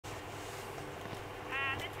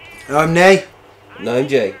I'm Nay. And I'm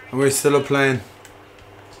Jay. And we're still playing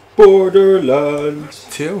Borderlands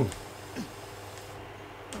 2.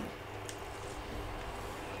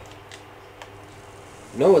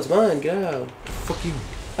 No, it's mine. Get out. Fuck you.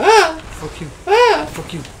 Ah! Fuck you. Ah!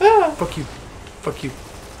 Fuck you. Ah! Fuck you. Fuck you.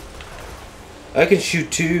 I can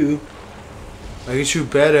shoot too. I can shoot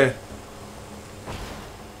better.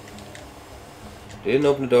 They didn't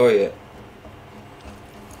open the door yet.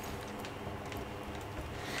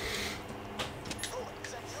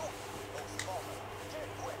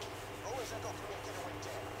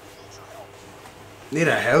 Need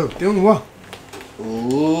a help. Doing what?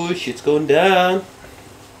 Ooh, shit's going down.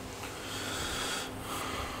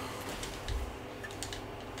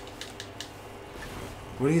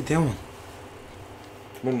 What are you doing?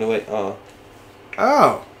 Running away. Oh.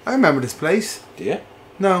 Oh, I remember this place. Do you?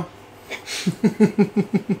 No.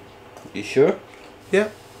 You sure? Yeah.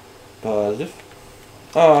 Positive.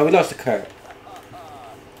 Oh, we lost the car.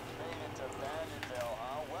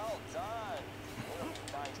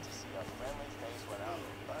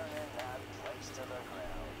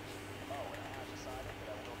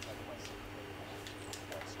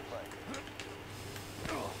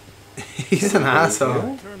 He's an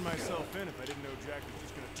asshole.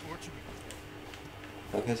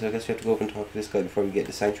 Okay, so I guess we have to go up and talk to this guy before we get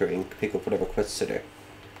the sanctuary and pick up whatever quests are there.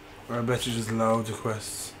 Or I bet you just loads of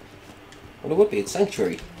quests. Well, it would be. It's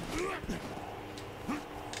sanctuary.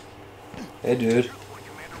 Hey, dude.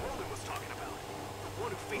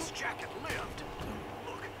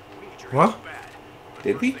 What?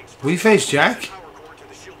 Did we? We faced Jack?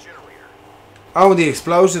 Oh, the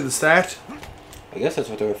explosion at the start? I guess that's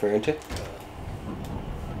what they're referring to.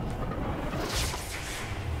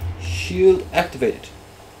 Shield activated.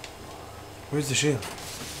 Where's the shield?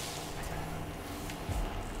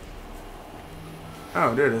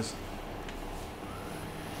 Oh, there it is.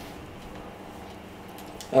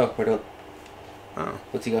 Oh, we're done. Oh.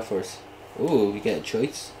 What's he got for us? Ooh, we get a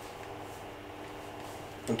choice.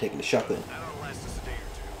 I'm taking the shotgun.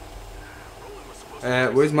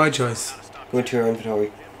 Where's my choice? Go into your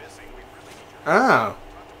inventory. Oh.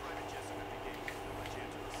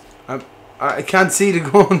 I can't see the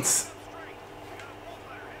guns.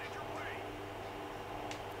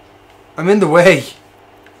 I'm in the way.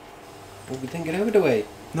 Well, we then get out of the way.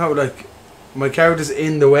 No, like, my character's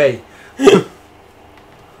in the way. I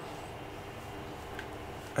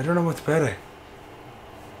don't know what's better.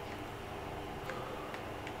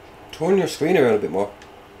 Turn your screen around a bit more.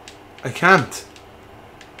 I can't.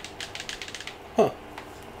 Huh.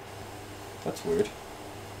 That's weird.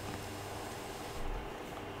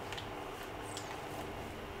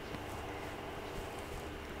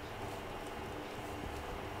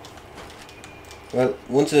 Well,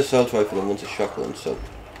 one's an assault rifle and one's a shotgun, so...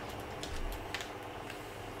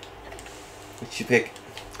 What'd you pick?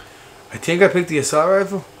 I think I picked the assault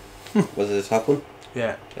rifle. Was it the top one?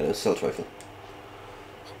 Yeah. Yeah, an assault rifle.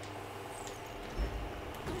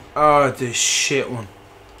 Oh, the shit one.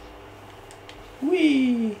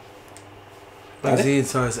 Whee! Magazine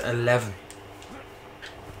size 11.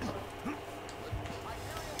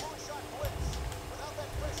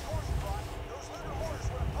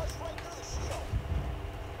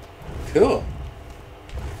 Cool.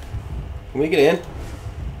 Can we get in?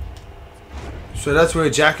 So that's where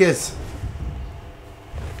Jack is.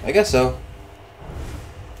 I guess so.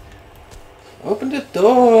 Open the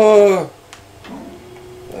door!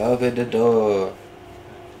 Open the door.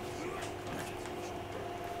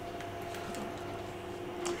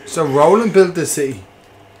 So Roland built this city.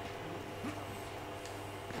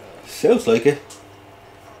 Sounds like it.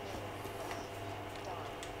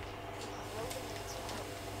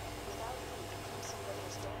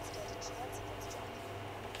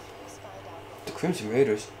 The Crimson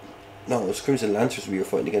Raiders. No, it was Crimson Lancers we were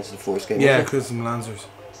fighting against in the first game. Yeah, wasn't it? Crimson Lancers.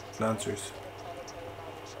 Lancers.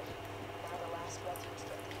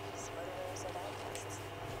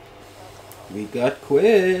 We got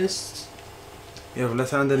quests. Yeah, but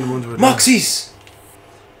let's hand in the ones we're doing. Moxies!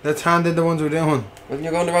 Let's hand in the ones we're doing. Well,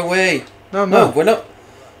 you're going the wrong way. No, I'm No, not. we're not.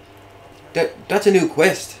 That's a new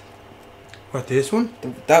quest. What, this one?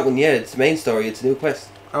 That one, yeah, it's the main story. It's a new quest.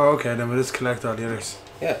 Oh, okay, then we'll just collect all the others.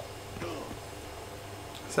 Yeah.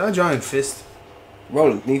 Is that a giant fist?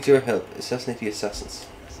 Roland needs your help. Assassinate the assassins.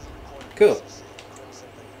 Cool.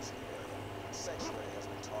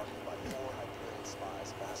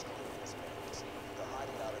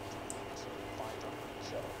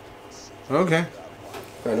 Okay.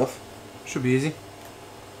 Fair enough. Should be easy.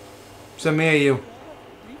 So me or you?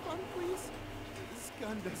 Refund, please? This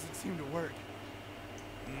gun doesn't seem to work.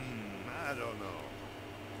 I don't know.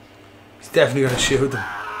 He's definitely gonna shoot them.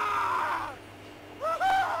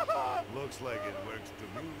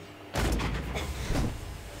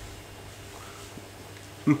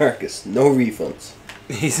 Marcus, no refunds.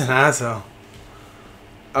 He's an asshole.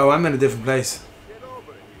 Oh, I'm in a different place.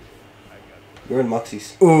 You're in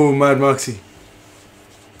Moxie's. Oh, Mad Moxie.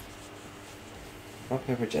 Rock,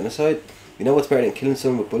 paper, genocide. You know what's better than killing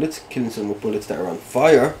someone with bullets? Killing someone with bullets that are on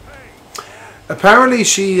fire. Apparently,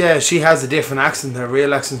 she has a different accent. Her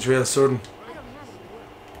real accent's real southern.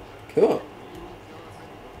 Cool.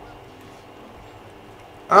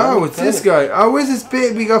 Oh, it's this guy. Oh, where's this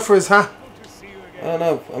bit we got for his hat? Oh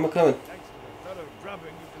no, I'm a coming.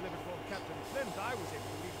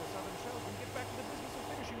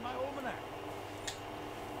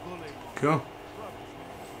 Cool.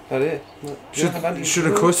 That it? Should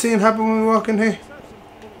a cutscene happen when we walk in here?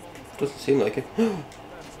 Doesn't seem like it.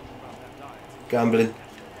 Gambling.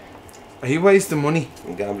 Are you wasting money?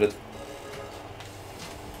 I'm gambling.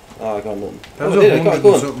 Oh, I got nothing. That Oh, was I did. I got a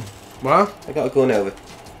gun. something. What? I got a gun out of it.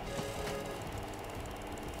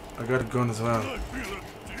 I got a gun as well.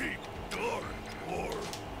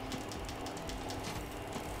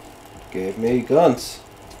 Give me guns.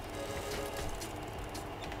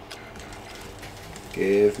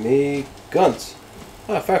 Give me guns.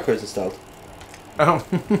 Ah, Far Cry's installed. Oh.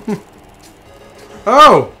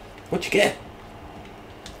 Oh! What'd you get?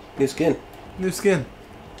 New skin. New skin.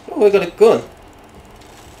 Oh, I got a gun.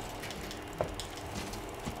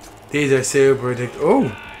 These are super addictive.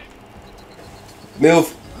 Oh!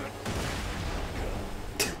 Move.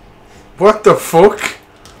 What the fuck?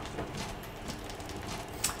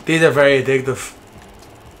 These are very addictive.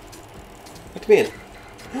 What do you mean?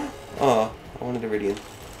 Oh, I wanted Iridium.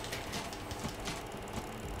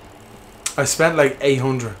 I spent like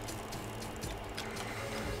 800.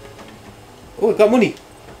 Oh, I got money.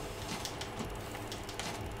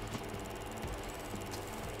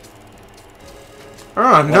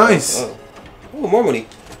 Oh, nice. Oh, more money.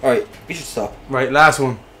 Alright, you should stop. Right, last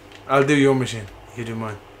one. I'll do your machine. You do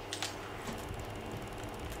mine.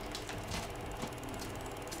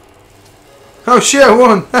 Oh shit, I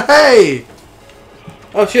won! Hey!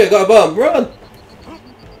 Oh shit, I got a bomb. Run!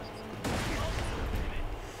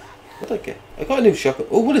 What did I get? I got a new shotgun.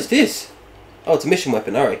 Oh, what is this? Oh, it's a mission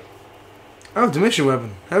weapon. Alright. Oh, the mission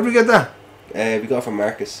weapon. How did we get that? We got it from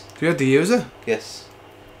Marcus. Do you have to use it? Yes.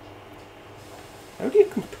 How do you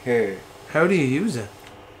compare? How do you use it?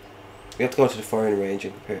 We have to go to the firing range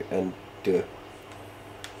and compare and do it.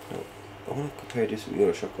 No, I want to compare this with the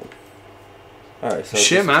other shotgun. Alright, so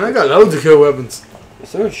shit, man, I got loads of cool weapons.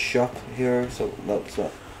 Is there a shop here? So no, it's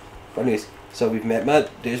not. But anyways, so we've met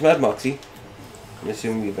there's Mad Moxie. I'm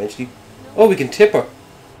assuming we eventually. Oh, we can tip her.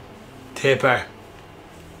 Tip her.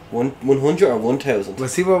 100 or 1000.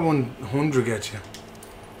 Let's see what 100 gets you.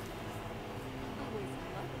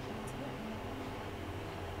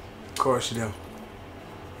 Of course you do.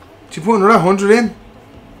 Did you put another 100 in?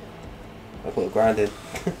 I put a grand in.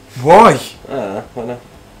 Why? Why not?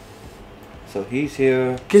 So he's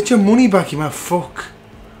here. Get your money back, you man. Fuck.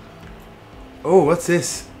 Oh, what's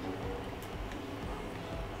this?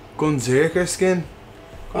 Gunzerker skin?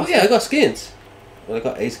 Oh yeah, I got skins. Well, I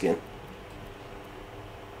got a skin.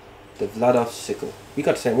 The Vladov sickle. We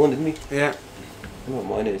got the same one, didn't we? Yeah. I don't know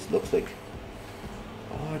what mine is. Looks like.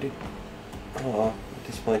 Oh,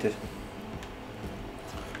 disappointed.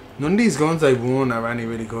 None of these guns I won are any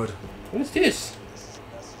really good. What is this?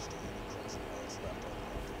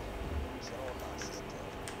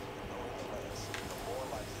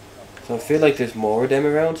 So I feel like there's more of them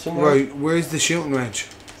around somewhere. Right, where's the shooting range?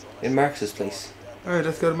 In Marx's place. Alright,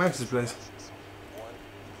 let's go to Max's place.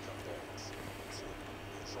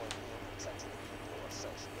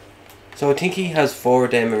 So I think he has 4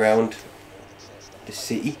 of them around the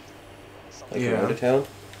city. Like Yeah. around the town.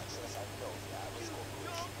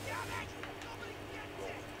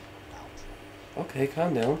 Okay,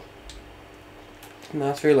 calm down. Didn't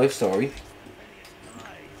ask for your life story.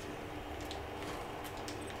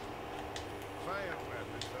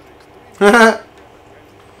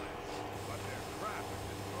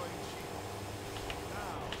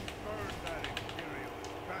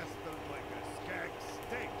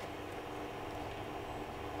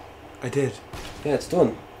 I did. Yeah, it's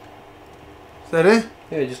done. Is that it?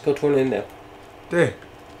 Yeah, just go turn it in now. There.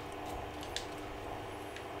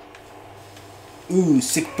 Ooh,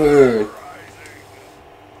 sick burn.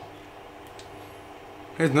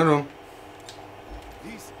 Here's another one.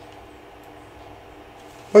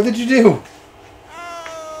 What did you do?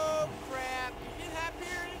 Oh, crap. You did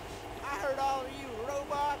Hyperion? I heard all of you were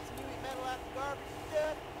robots and you eat metal out the garbage and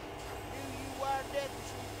stuff. Knew you wired death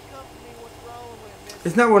machines to come to me. What's wrong with me?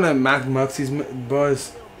 Isn't that one of Mad Moxie's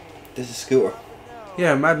boys? This is Scooter.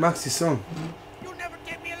 Yeah, Mad Moxie's son. You'll never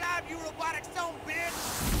get me alive, you robotic son, bitch!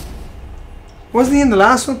 Wasn't he in the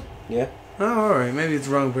last one? Yeah. Oh, alright. Maybe it's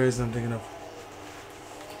the wrong person I'm thinking of.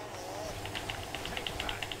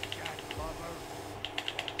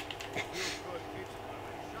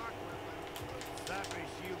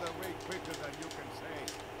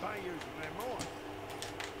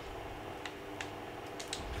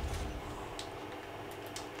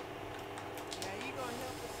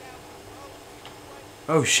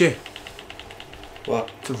 Oh shit.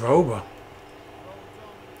 What? It's a robot.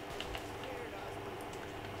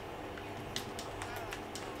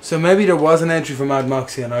 So maybe there was an entry for Mad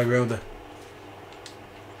Moxie and I ruined it.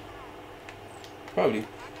 Probably.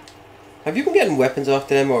 Have you been getting weapons off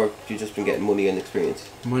them, or have you just been getting money and experience?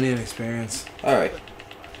 Money and experience. Alright.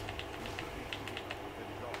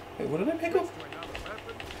 Wait, what did I pick up?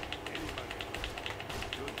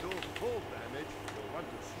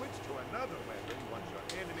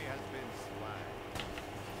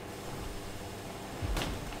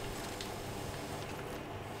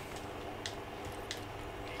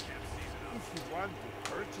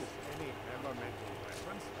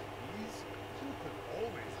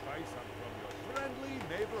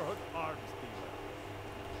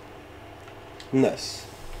 Nice.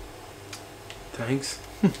 Thanks.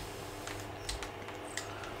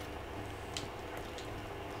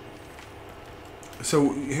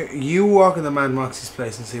 So you walk in the Mad Moxie's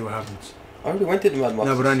place and see what happens. I already went to the Mad Moxie.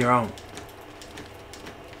 No, but on your own.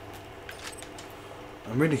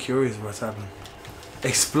 I'm really curious what's happening.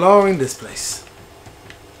 Exploring this place.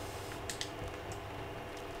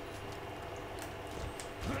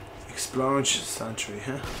 Exploring Sanctuary,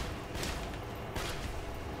 huh?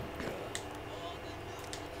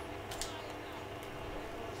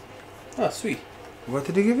 Ah, sweet. What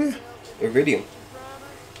did he give you? Iridium.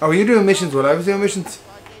 Oh, were you doing missions while I was doing missions?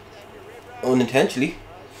 Unintentionally.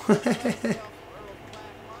 I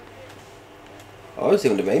was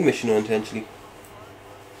doing the main mission unintentionally.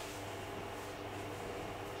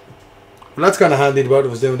 Well, that's kind of handy. The both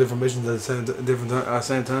of us doing different missions at the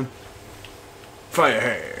same time.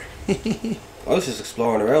 Fire! I was just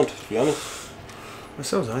exploring around, to be honest. Well,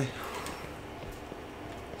 so was I.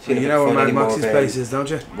 Seeing if You I know could where find Mad any more Moxie's of, place is, don't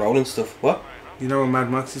you? rolling stuff. What? You know where Mad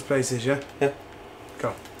Moxie's place is, yeah? Yeah.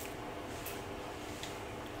 Go.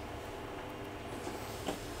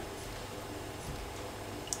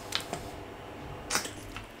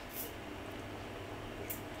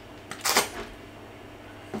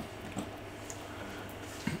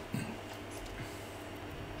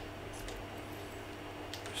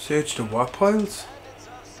 Search the what piles?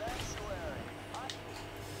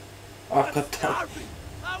 Oh, God damn.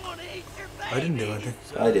 I didn't do anything.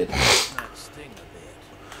 I did.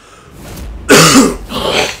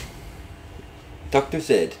 Doctor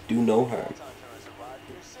said, do no harm.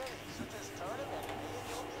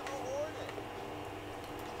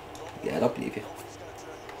 Yeah, I don't believe you.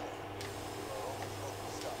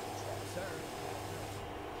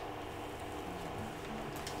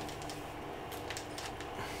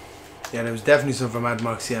 Yeah, there was definitely some for Mad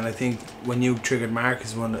Moxie, and I think when you triggered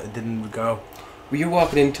Marcus one, it didn't go. Were you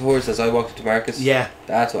walking in towards as I walked into Marcus? Yeah.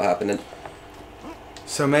 That's what happened then.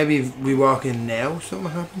 So maybe if we walk in now, something will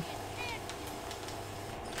happen?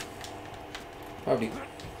 Probably.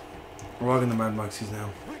 We're walking the Mad Moxies now.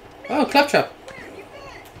 Oh, Claptrap.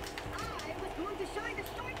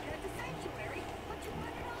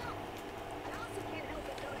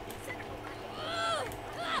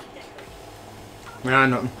 Nah,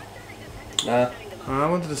 nothing. Nah. Oh, I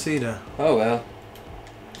wanted to see that. Oh well.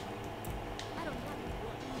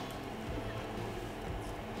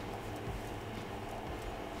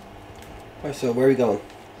 Right, so where are we going?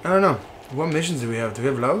 I don't know. What missions do we have? Do we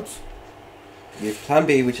have loads? We have Plan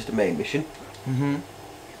B, which is the main mission. Mm-hmm.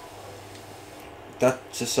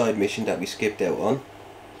 That's a side mission that we skipped out on.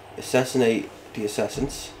 Assassinate the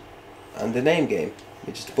assassins. And the name game,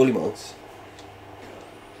 which is the bully monks.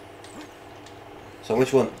 So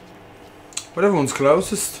which one? Whatever one's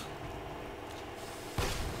closest.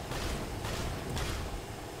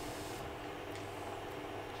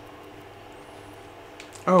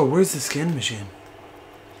 Oh, where's the skin machine?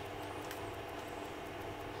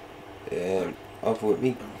 Over with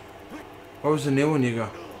me. What was the new one you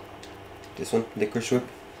got? This one, Licorice Whip.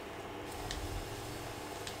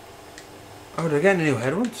 Oh, they're getting new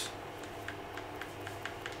head ones?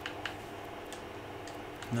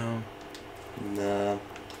 No. Nah.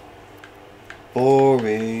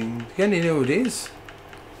 Boring. They're getting new of these?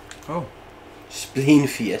 Oh. Spleen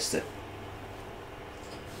Fiesta.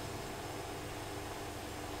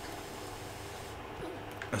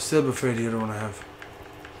 I still prefer the other one I have.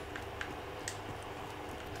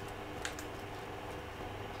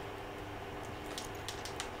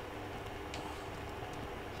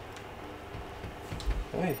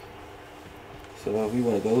 we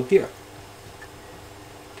want to go here.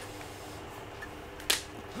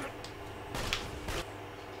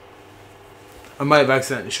 I might have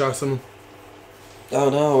accidentally shot someone. Oh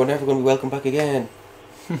no, we're never going to be welcome back again.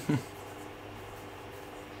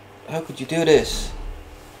 How could you do this?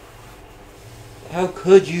 How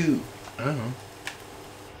could you? I don't know.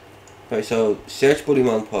 Right, so search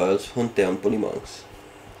bullymong piles, hunt down bullymongs.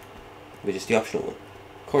 Which is the optional one.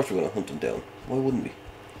 Of course we're going to hunt them down. Why wouldn't we?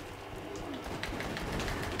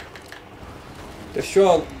 They're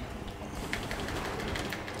strong.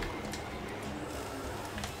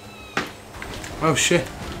 Oh shit.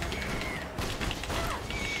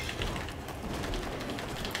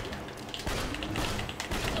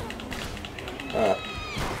 Ah,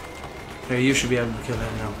 Yeah, you should be able to kill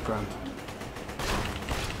him now, Grant.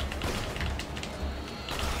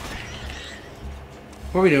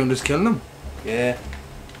 What are we doing? Just killing them? yeah.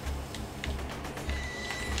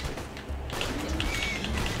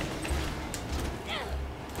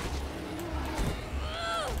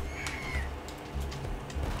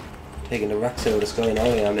 Taking the rocks out of the sky and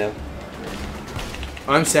all I am now.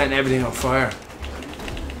 I'm setting everything on fire.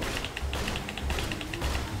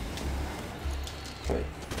 Right.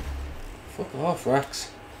 Fuck off,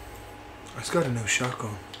 rocks. I just got a new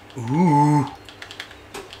shotgun. Ooh.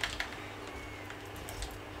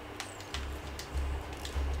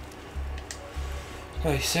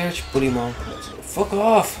 Right, search bullymong. Fuck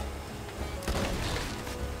off!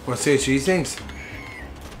 What's it? These things?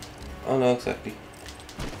 Oh no, exactly.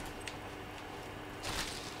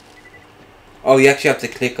 Oh, you actually have to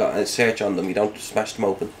click on and search on them. You don't smash them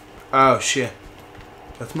open. Oh shit.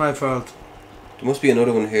 That's my fault. There must be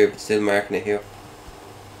another one here, but still marking it here.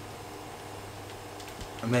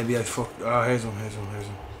 And maybe I fucked. Oh, here's one, here's one, here's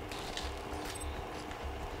one.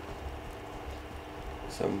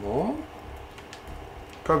 Some more?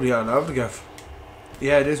 Probably out of the gaff.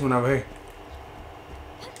 Yeah, there's one over here.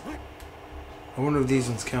 I wonder if these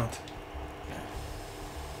ones count.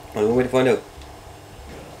 Only one way to find out.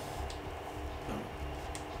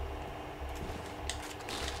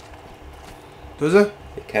 Does it?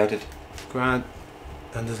 It counted. Grant.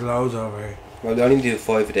 And there's loads over here. Well, they only need to do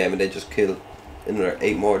 5 of them and then just kill another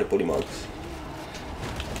 8 more of the bullymongs.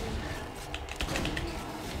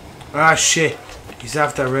 Ah shit. He's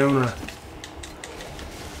after ruining it.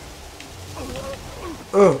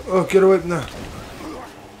 Oh, get away from there.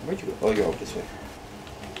 Where'd you go? Oh, you're over this way.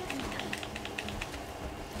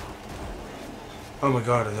 Oh my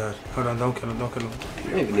god, is that? Hold on, don't kill him, don't kill him.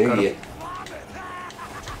 You're not even near Got you him. yet.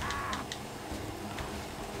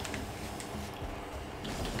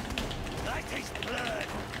 I taste blood,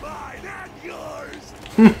 mine and yours.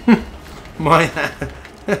 My hand.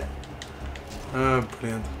 Oh,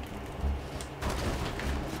 brilliant.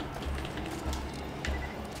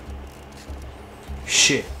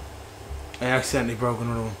 Shit. I accidentally broke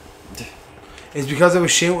another one. It's because I was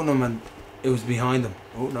shooting them and it was behind them.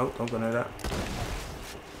 Oh no, don't go near that.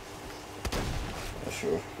 Oh,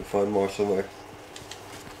 sure. We'll find more somewhere.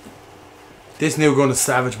 This new gun is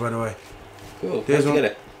savage, by the way. Cool. There's Where'd you one.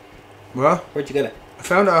 get it? What? Where'd you get it? I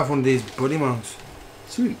found it off one of these bullymongs.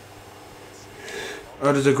 Sweet.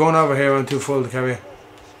 Oh, there's a gun over here. I'm too full to carry it.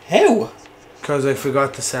 How? Because I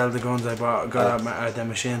forgot to sell the guns I got at the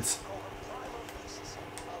machines.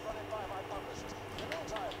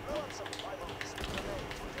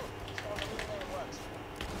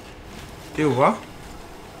 Do what?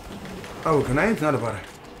 Oh, grenades? Not a bother.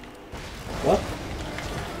 What?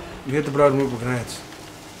 You hit the broad move with grenades.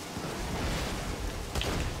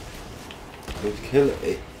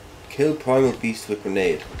 Kill primal beast with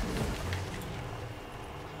grenade.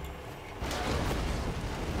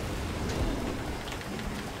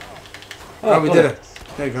 Oh, we got did it.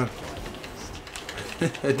 There you go.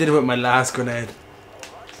 I did it with my last grenade.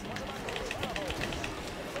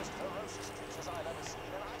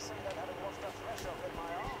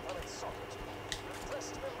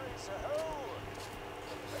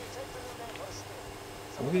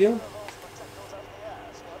 What are we doing?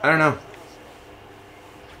 I don't know.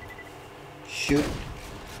 Shoot.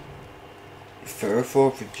 Fur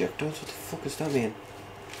for projectiles? What the fuck does that mean?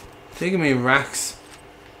 I think I mean racks.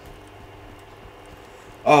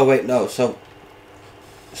 Oh wait, no, so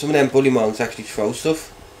some of them bullymongs actually throw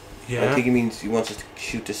stuff. Yeah. I think it means he wants us to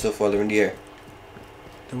shoot this stuff while they're in the air.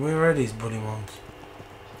 Then where are these bullymongs?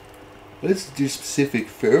 Let's do specific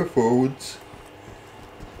fair forwards.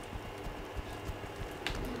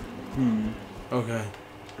 Okay.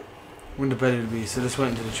 Wouldn't have better to be, so this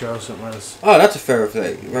went into the show or something else. Oh, that's a fair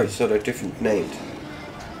play. Right, so they're different named.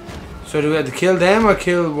 So do we have to kill them or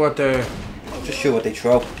kill what they're... Just show what they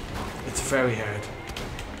throw. It's very hard.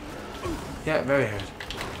 Yeah, very hard.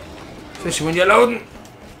 Especially when you're loading.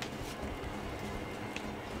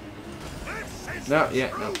 No, yeah,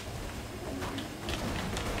 no.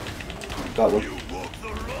 Got one.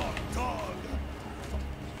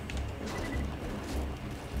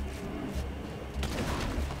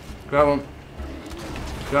 Got one.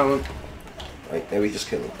 Got one. Right, now we just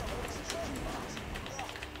kill him.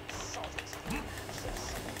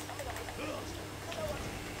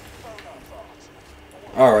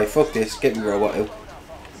 Alright, fuck this. Get me robot out.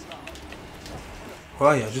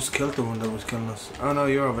 Why? I just killed the one that was killing us. Oh no,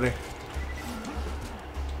 you're over there.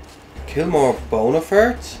 Kill more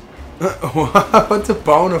Bonafarts? What's a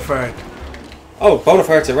Bonafart? Oh,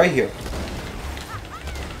 Bonafarts are right here.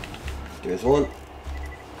 There's one.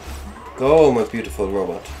 Go, my beautiful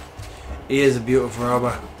robot. He is a beautiful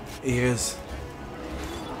robot. He is.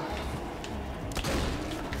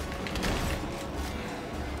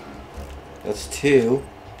 That's 2.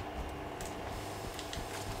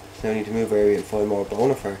 So I need to move area and find more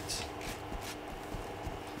Bonafarts.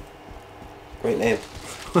 Great name.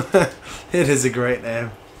 It is a great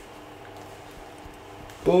name.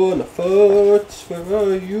 Bonafarts, where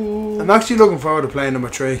are you? I'm actually looking forward to playing number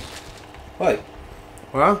 3. Why?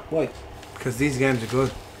 Well, Why? because these games are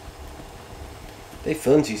good. They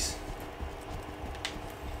funsies.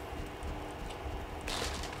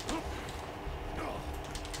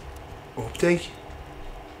 Update?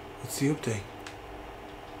 What's the update?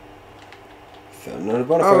 Found another Oh, we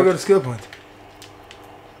Bonafart. got a skill point.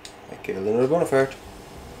 I killed another Bonafart.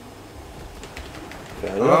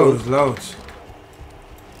 Found another Oh, one. there's loads.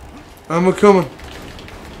 And we're coming.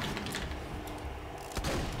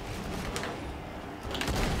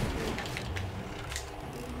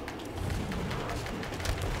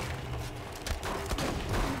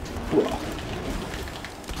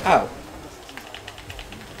 Ow.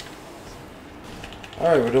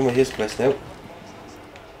 Alright, we're done with his quest now.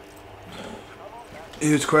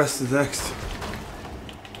 Whose quest is next?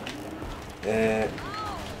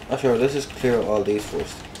 Not sure, let's just clear out all these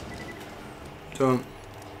first. Done.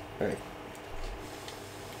 Alright.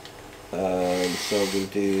 So we'll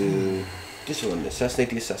do this one, Assassinate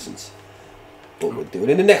the Assassins. But we'll do it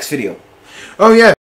in the next video. Oh yeah.